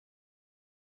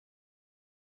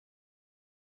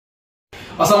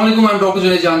Assalamualaikum, I'm Dr.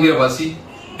 Jahangir,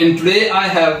 and today I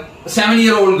have a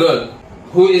 7-year-old girl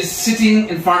who is sitting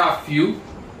in front of you.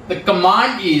 The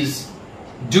command is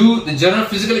do the general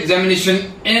physical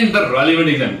examination and the relevant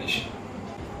examination.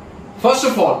 First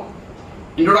of all,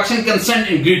 introduction, consent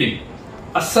and greeting.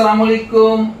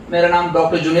 Assalamualaikum, मेरा नाम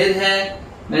doctor Junaid है.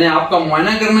 मैंने आपका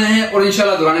मुआयना करना है और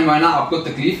इंशाल्लाह दौरान मुआयना आपको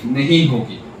तकलीफ नहीं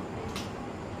होगी.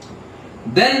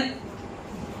 Then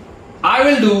I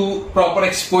will do proper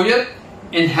exposure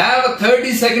and have a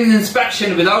 30-second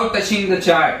inspection without touching the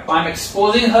child. I'm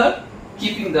exposing her,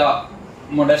 keeping the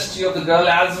modesty of the girl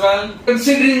as well.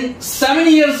 Considering 7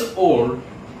 years old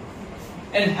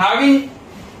and having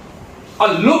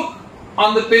a look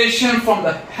on the patient from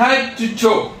the head to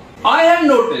toe, I have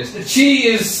noticed that she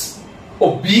is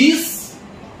obese.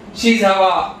 She has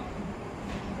a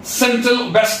central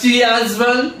obesity as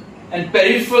well and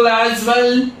peripheral as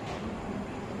well.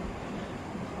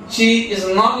 She is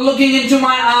not looking into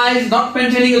my eyes, not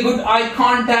maintaining a good eye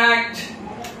contact.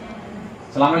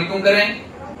 Assalamu alaikum karen.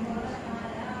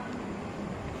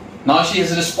 Now she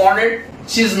has responded.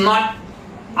 She is not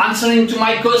answering to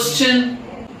my question.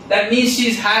 That means she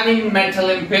is having mental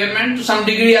impairment to some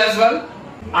degree as well.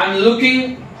 I'm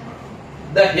looking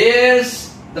the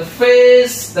hairs, the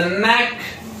face, the neck,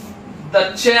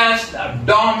 the chest, the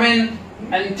abdomen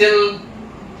until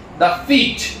the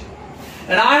feet.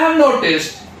 And I have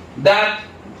noticed that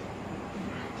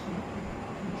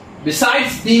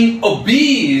besides being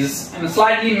obese and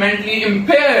slightly mentally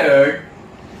impaired,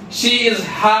 she is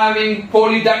having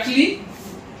polydactyly.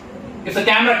 If the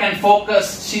camera can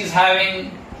focus, she's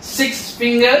having 6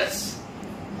 fingers.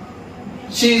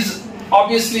 She's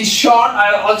obviously short.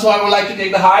 I would like to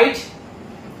take the height.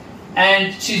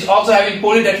 And she's also having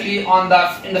polydactyly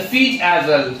in the feet as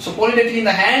well. So polydactyly in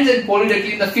the hands and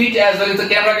polydactyly in the feet as well. If the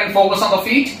camera can focus on the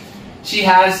feet, she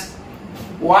has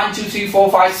 1, 2, 3,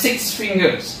 4, 5, 6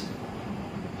 fingers.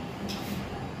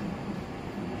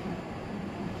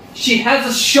 She has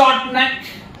a short neck.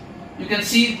 You can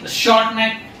see the short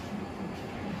neck.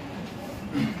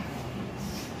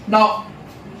 Now,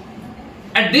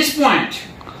 at this point,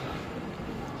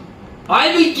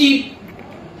 I will keep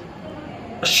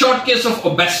a short case of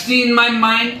obesity in my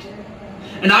mind,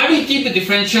 and I will keep the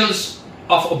differentials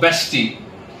of obesity.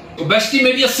 Obesity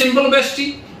may be a simple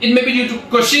obesity, it may be due to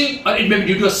Cushing, or it may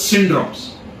be due to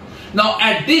syndromes. Now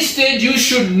at this stage you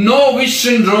should know which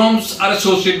syndromes are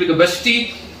associated with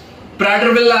obesity.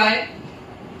 Prader-Willi,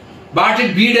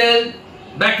 Bardet-Biedl,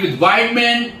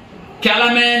 Beckwith-Weidman,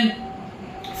 Kalaman,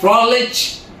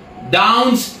 Froelich,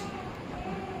 Downs,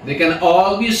 they can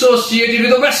all be associated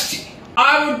with obesity.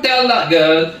 I would tell the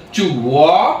girl to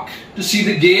walk, to see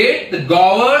the gait, the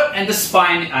gower and the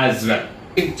spine as well.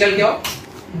 चल के आओ,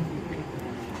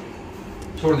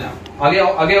 छोड़ दें आप, आगे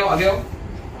आओ, आगे आओ, आगे आओ,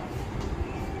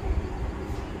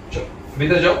 चलो,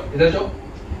 इधर जाओ.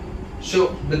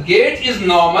 So the gait is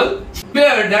normal.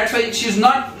 That's why she's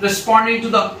not responding to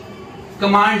the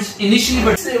commands initially,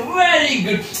 but say very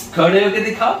good. खड़े होके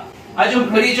दिखा, आजो,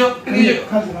 खड़ी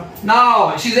जो.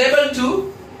 Now she's able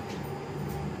to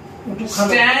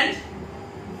stand.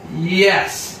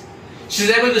 Yes, she's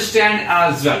able to stand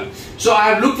as well. So I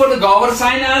have looked for the Gower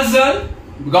sign as well.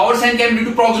 Gower sign can be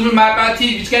due to proximal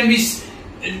myopathy, which can be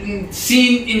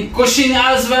seen in Cushing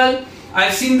as well.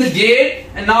 I've seen the gait,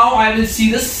 and now I will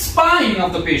see the spine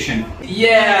of the patient.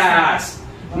 Yes.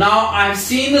 Now I've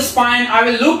seen the spine. I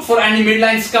will look for any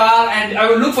midline scar, and I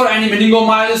will look for any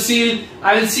meningomyocele.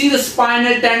 I will see the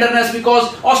spinal tenderness because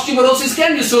osteoporosis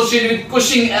can be associated with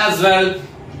Cushing as well.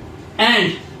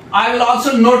 And I will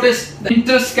also notice the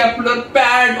interscapular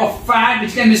pad of fat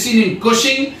which can be seen in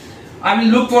Cushing. I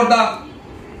will look for the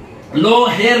low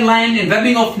hairline and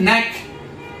webbing of neck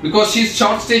because she is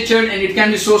short statured and it can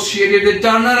be associated with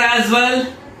Turner as well.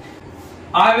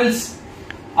 I will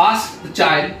ask the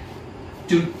child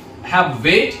to have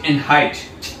weight and height.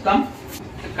 Come,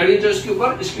 खड़ी हो जाओ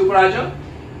इसके ऊपर आ जाओ.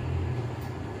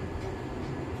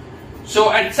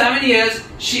 So at 7 years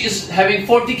she is having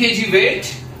 40 kg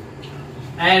weight.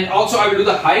 And also I will do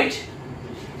the height.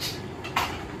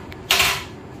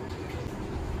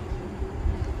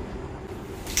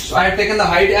 So I have taken the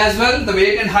height as well, the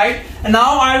weight and height. And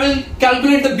now I will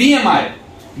calculate the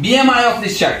BMI of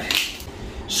this child.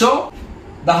 So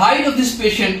the height of this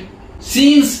patient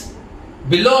seems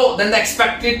below than the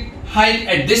expected height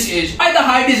at this age. Why the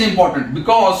height is important?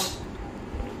 Because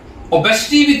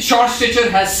obesity with short stature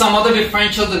has some other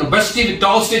differentials and obesity with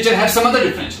tall stature has some other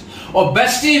differentials.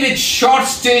 Obesity with short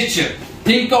stature,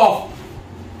 think of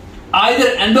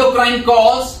either endocrine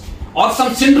cause or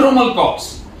some syndromal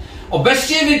cause.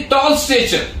 Obesity with tall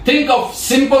stature, think of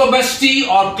simple obesity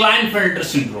or Klinefelter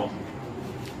syndrome.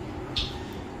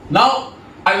 Now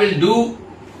I will do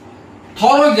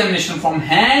thorough examination from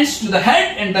hands to the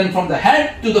head and then from the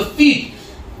head to the feet,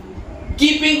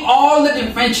 keeping all the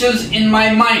differentials in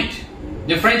my mind.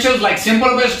 Differentials like simple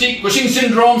obesity, Cushing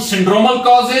syndrome, syndromal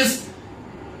causes.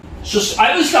 So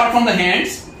I will start from the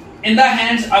hands. In the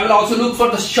hands, I will also look for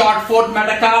the short fourth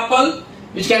metacarpal,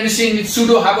 which can be seen with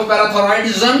pseudo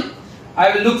hypoparathyroidism.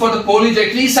 I will look for the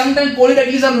polydactyly. Sometimes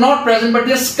polydactylies are not present, but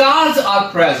their scars are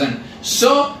present.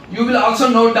 So you will also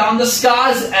note down the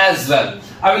scars as well.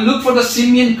 I will look for the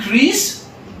simian crease.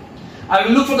 I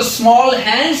will look for the small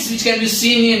hands, which can be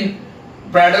seen in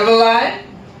Prader-Willi.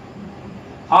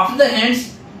 After the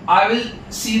hands, I will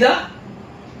see the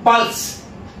pulse.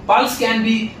 Pulse can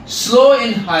be slow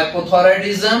in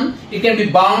hypothyroidism. It can be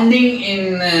bounding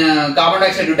in carbon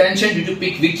dioxide retention due to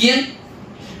Pickwickian.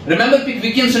 Remember,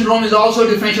 Pickwickian syndrome is also a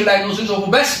differential diagnosis of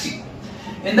obesity.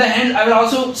 In the hands, I will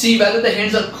also see whether the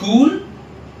hands are cool.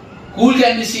 Cool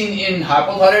can be seen in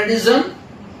hypothyroidism.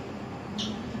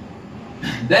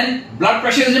 Then blood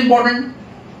pressure is important.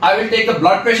 I will take the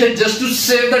blood pressure just to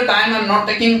save the time. I'm not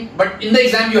taking, but in the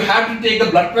exam you have to take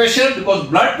the blood pressure because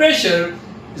blood pressure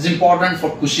is important for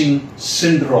Cushing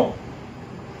syndrome.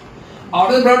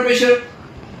 After the blood pressure,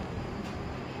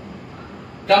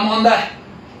 come on the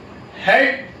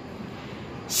head.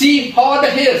 See how are the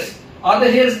hairs. Are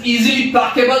the hairs easily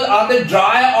pluckable? Are they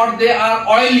dry or they are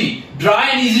oily?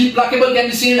 Dry and easily pluckable can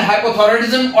be seen in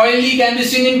hypothyroidism. Oily can be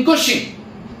seen in Cushing.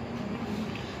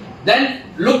 Then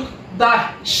look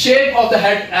the shape of the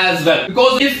head as well.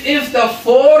 Because if the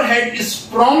forehead is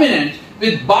prominent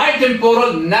with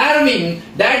bitemporal narrowing,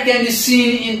 that can be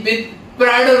seen with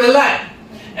Prader-Willi.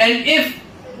 And if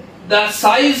the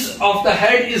size of the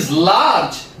head is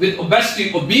large with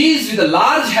obesity, obese with a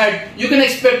large head, you can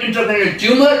expect intracranial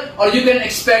tumor or you can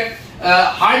expect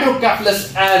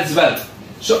hydrocephalus as well.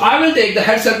 So I will take the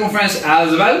head circumference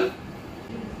as well.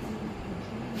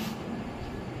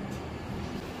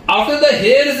 After the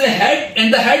hair is the head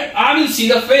and the head, I will see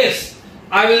the face.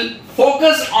 I will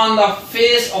focus on the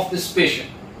face of this patient.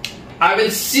 I will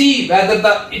see whether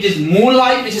it is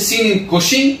moon-like, which is seen in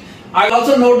Cushing. I will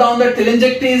also note down the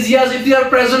telangiectasias if they are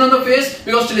present on the face,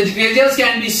 because telangiectasias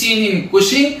can be seen in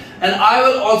Cushing. And I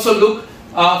will also look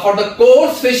for the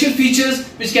coarse facial features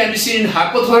which can be seen in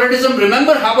hypothyroidism.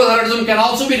 Remember, hypothyroidism can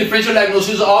also be differential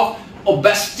diagnosis of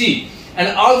obesity.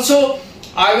 And also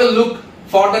I will look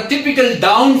for the typical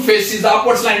down faces, the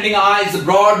upward slanting eyes, the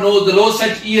broad nose, the low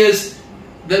set ears,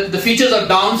 the features of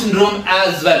Down syndrome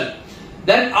as well.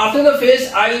 Then after the face,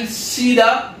 I will see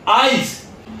the eyes.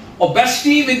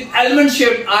 Obesity with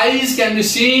almond-shaped eyes can be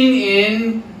seen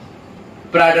in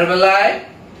Prader-Willi.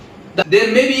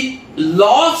 There may be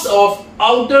loss of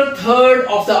outer third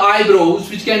of the eyebrows,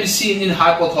 which can be seen in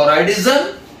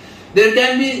hypothyroidism. There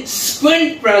can be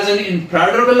squint present in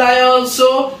Prader-Willi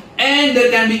also. And there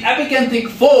can be epicanthic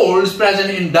folds present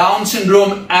in Down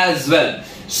syndrome as well.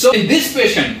 So in this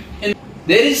patient,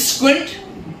 there is squint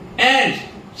and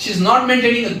she's not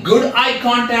maintaining a good eye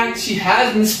contact. She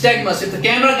has nystagmus. If the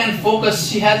camera can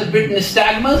focus, she has a bit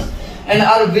nystagmus and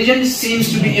her vision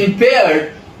seems to be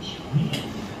impaired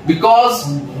because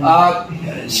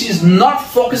she's not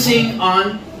focusing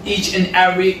on each and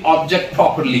every object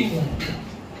properly.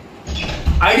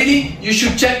 Ideally, you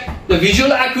should check the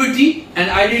visual acuity and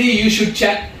ideally you should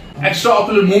check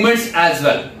extraocular movements as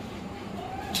well.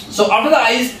 So after the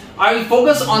eyes, I will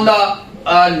focus on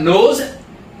the nose.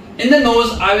 In the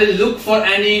nose, I will look for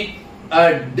any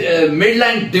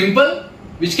midline dimple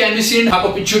which can be seen in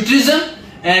hypopituitarism,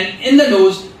 and in the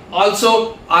nose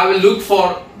also I will look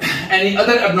for any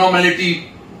other abnormality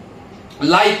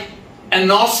like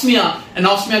anosmia.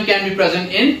 Anosmia can be present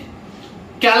in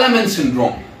Kalaman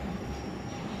syndrome.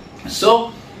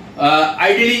 So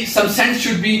ideally some scent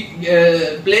should be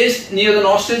placed near the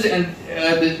nostrils and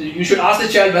you should ask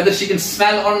the child whether she can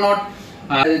smell or not.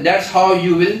 That's how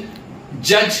you will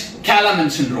judge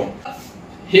Kalaman syndrome.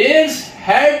 Hairs,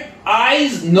 head,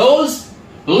 eyes, nose.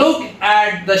 Look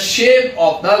at the shape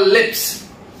of the lips,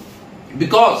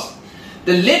 because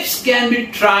the lips can be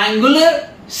triangular,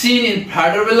 seen in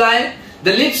Prader-Willi.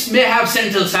 The lips may have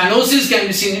central cyanosis, can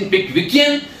be seen in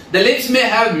Pickwickian. The lips may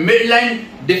have midline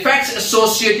defects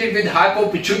associated with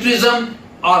hypopituitarism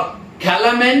or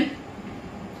Kalaman.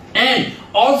 And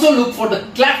also look for the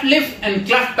cleft lip and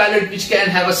cleft palate, which can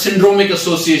have a syndromic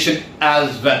association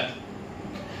as well.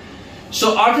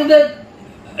 So after the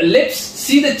lips,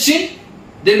 see the chin.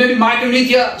 There may be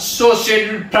micronetia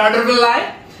associated with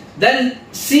Prader-Willi. Then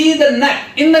see the neck.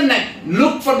 In the neck,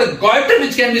 look for the goiter,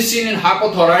 which can be seen in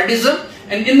hypothyroidism.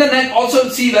 And in the neck, also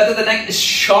see whether the neck is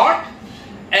short.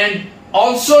 And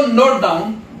also note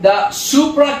down the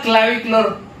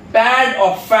supraclavicular pad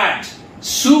of fat,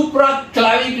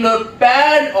 supraclavicular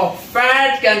pad of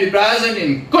fat can be present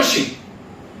in Cushing.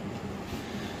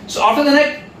 So after the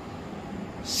neck,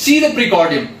 see the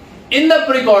precordium. In the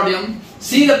precordium,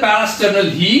 see the parasternal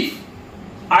heave.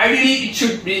 Ideally, it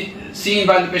should be seen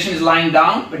while the patient is lying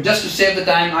down, but just to save the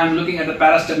time, I am looking at the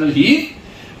parasternal heave.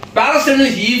 Parasternal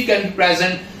heave can be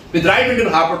present with right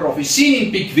ventricular hypertrophy seen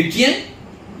in Pickwickian.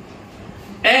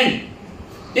 And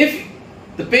if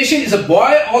the patient is a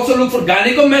boy, also look for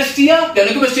gynecomastia.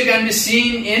 Gynecomastia can be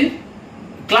seen in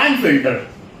Klinefelter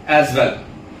as well.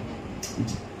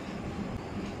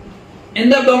 In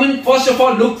the abdomen, first of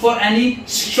all, look for any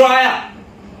stria.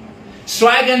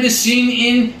 Stria can be seen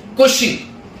in Cushing.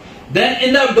 Then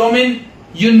in the abdomen,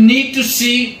 you need to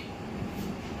see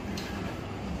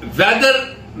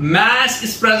whether mass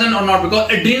is present or not, because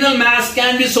adrenal mass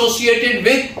can be associated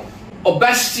with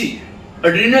obesity.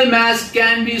 Adrenal mass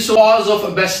can be a cause of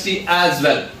obesity as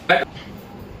well.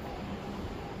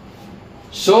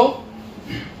 So,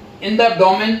 in the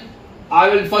abdomen, I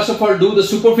will first of all do the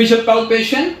superficial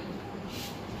palpation,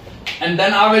 and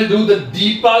then I will do the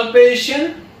deep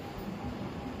palpation,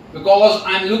 because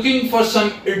I am looking for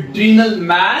some adrenal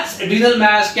mass. Adrenal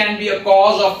mass can be a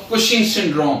cause of Cushing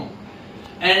syndrome.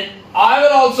 And I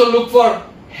will also look for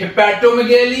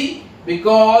hepatomegaly,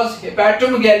 because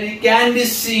hepatomegaly can be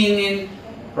seen in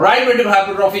right ventricular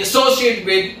hypertrophy associated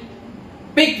with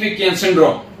Pickwickian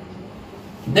syndrome.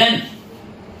 Then,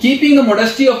 keeping the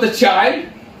modesty of the child,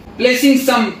 placing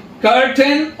some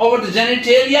curtain over the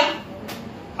genitalia,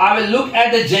 I will look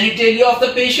at the genitalia of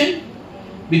the patient,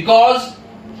 because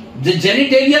the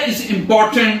genitalia is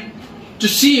important to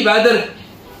see whether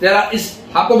there is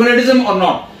hypogonadism or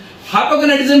not.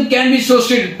 Hypogonadism can be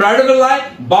associated with Prader-Willi,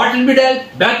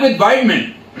 Bardet-Biedl,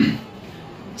 Beckwith-Weidman.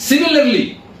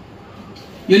 Similarly,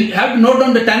 you have to note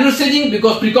down the Tanner staging,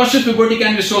 because precocious puberty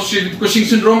can be associated with Cushing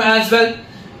syndrome as well.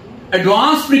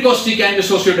 Advanced precocity can be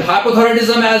associated with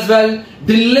hypothyroidism as well.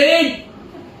 Delayed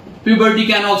puberty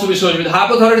can also be associated with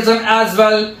hypothyroidism as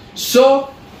well.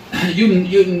 So,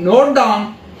 you note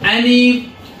down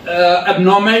any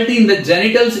abnormality in the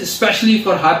genitals, especially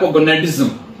for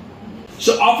hypogonadism.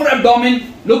 So after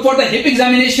abdomen, look for the hip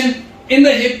examination. In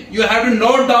the hip, you have to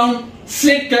note down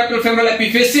slit capital femoral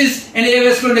epiphysis and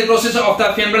avascular necrosis of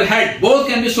the femoral head. Both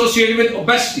can be associated with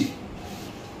obesity.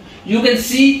 You can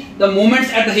see the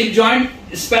movements at the hip joint,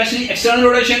 especially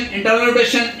external rotation, internal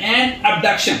rotation and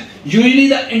abduction. Usually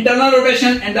the internal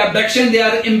rotation and the abduction, they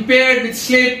are impaired with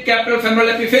slit capital femoral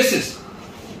epiphysis.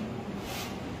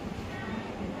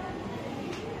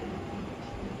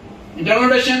 Internal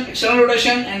rotation, external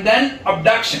rotation and then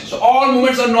abduction. So all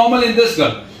movements are normal in this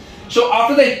girl. So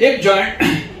after the hip joint,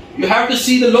 you have to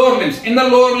see the lower limbs. In the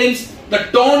lower limbs, the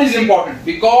tone is important,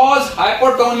 because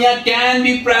hypotonia can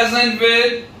be present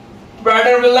with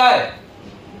Prader-Willi.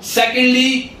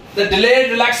 Secondly, the delayed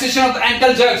relaxation of the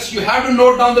ankle jugs. You have to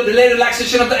note down the delayed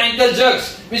relaxation of the ankle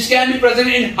jugs, which can be present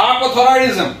in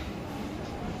hypothyroidism.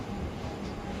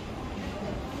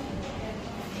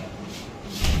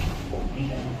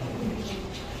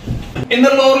 In the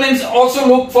lower limbs, also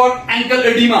look for ankle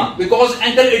edema, because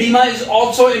ankle edema is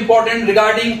also important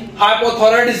regarding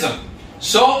hypothyroidism.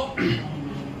 So,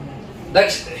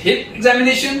 that's hip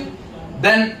examination,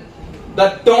 then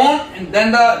the tone, and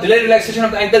then the delayed relaxation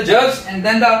of the ankle jugs, and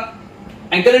then the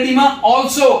ankle edema.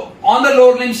 Also, on the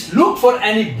lower limbs, look for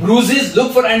any bruises,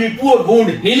 look for any poor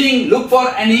wound healing, look for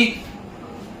any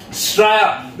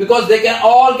stria, because they can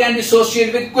all be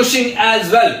associated with Cushing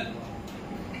as well.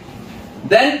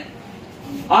 Then,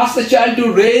 ask the child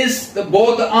to raise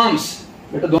both the arms.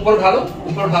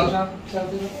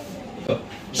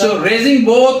 So raising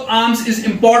both arms is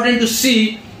important to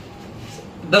see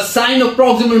the sign of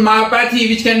proximal myopathy,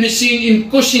 which can be seen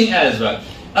in Cushing as well.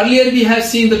 Earlier we have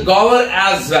seen the Gower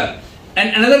as well.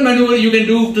 And another maneuver you can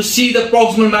do to see the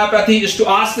proximal myopathy is to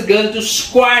ask the girl to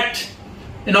squat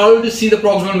in order to see the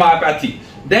proximal myopathy.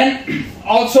 Then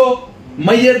also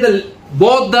measure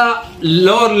both the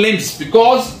lower limbs,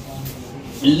 because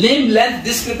limb length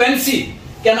discrepancy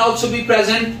can also be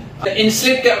present in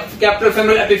slit capital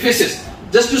femoral epiphysis.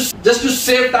 Just to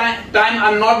save time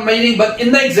I'm not measuring, but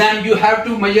in the exam you have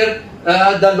to measure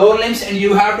the lower limbs, and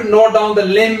you have to note down the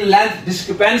limb length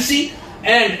discrepancy,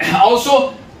 and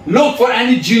also look for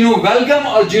any genovalgum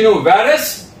or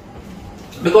genovarus,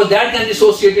 because that can be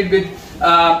associated with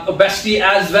obesity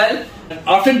as well.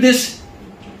 After this,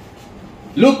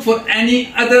 look for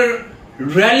any other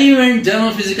relevant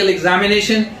general physical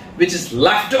examination which is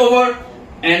left over,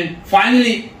 and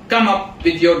finally come up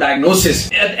with your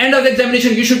diagnosis. At the end of the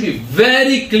examination, you should be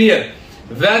very clear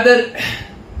whether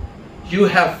you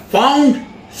have found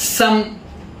some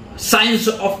signs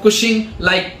of Cushing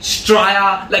like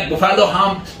stria, like buffalo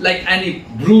hump, like any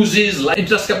bruises, like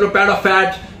interscapular pad of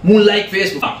fat, moon-like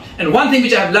face. And one thing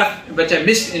which I have left, which I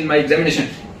missed in my examination,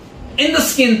 in the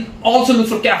skin, also look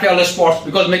for cafe-au-lait spots,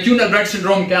 because McCune-Albright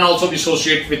syndrome can also be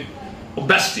associated with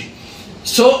obesity.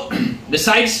 So,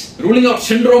 besides ruling out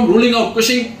syndrome, ruling out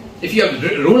Cushing, if you have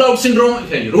rule out syndrome,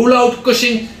 if you rule out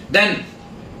Cushing, then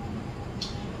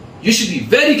you should be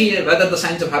very clear whether the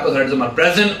signs of hypothyroidism are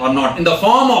present or not, in the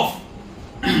form of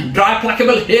dry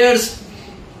pluckable hairs,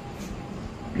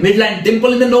 midline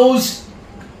dimple in the nose,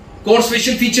 coarse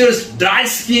facial features, dry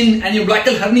skin,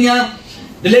 aneumbilical hernia,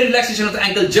 delayed relaxation of the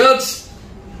ankle jerks,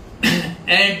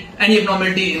 and any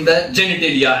abnormality in the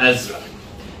genitalia as well.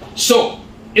 So,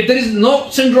 if there is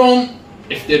no syndrome,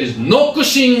 if there is no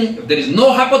Cushing, if there is no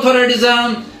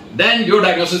hypothyroidism, then your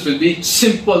diagnosis will be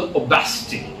simple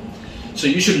obesity. So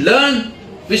you should learn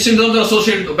which syndromes are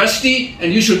associated with obesity,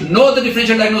 and you should know the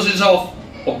differential diagnosis of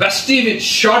obesity with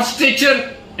short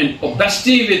stature and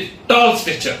obesity with tall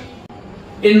stature.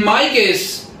 In my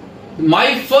case,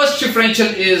 my first differential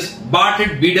is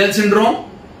Bardet-Biedl syndrome,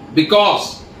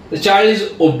 because the child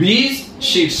is obese,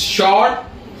 she is short,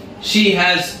 she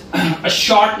has a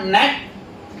short neck,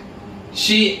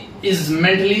 she is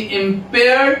mentally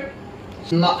impaired,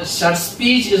 her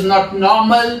speech is not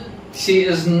normal, she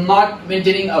is not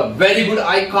maintaining a very good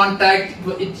eye contact,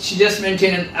 she just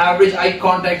maintained an average eye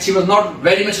contact, she was not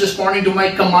very much responding to my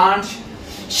commands,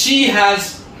 she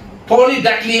has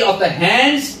polydactyly of the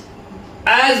hands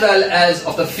as well as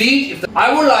of the feet.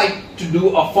 I would like to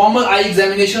do a formal eye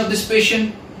examination of this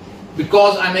patient,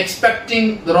 because I am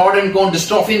expecting the rod and cone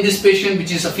dystrophy in this patient,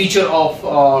 which is a feature of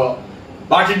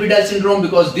Bardet-Biedl syndrome,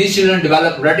 because these children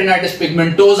develop retinitis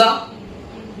pigmentosa.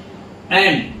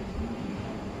 And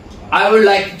I would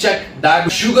like to check the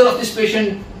sugar of this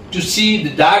patient to see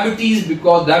the diabetes,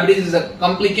 because diabetes is a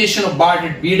complication of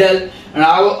Bardet-Biedl. And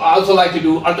I would also like to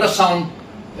do ultrasound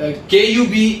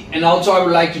KUB, and also I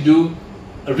would like to do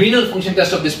a renal function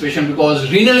test of this patient,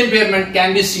 because renal impairment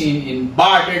can be seen in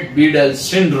Bardet-Biedl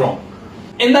syndrome.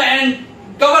 In the end,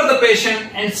 cover the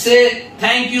patient and say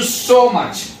thank you so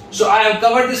much. So I have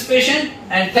covered this patient,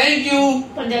 and thank you,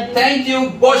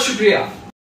 bahut shukriya.